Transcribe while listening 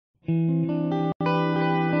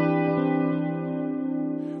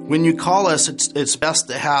When you call us, it's best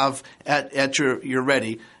to have at your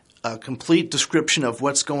ready a complete description of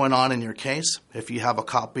what's going on in your case. If you have a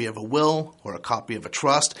copy of a will or a copy of a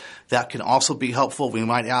trust, that can also be helpful. We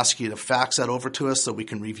might ask you to fax that over to us so we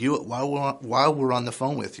can review it while we're on the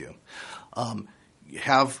phone with you.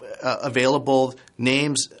 Have available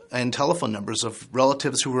names and telephone numbers of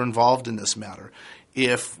relatives who were involved in this matter.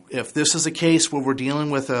 If this is a case where we're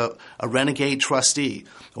dealing with a renegade trustee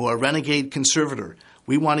or a renegade conservator,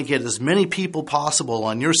 we want to get as many people possible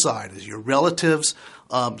on your side as your relatives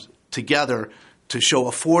together to show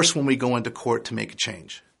a force when we go into court to make a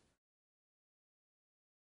change.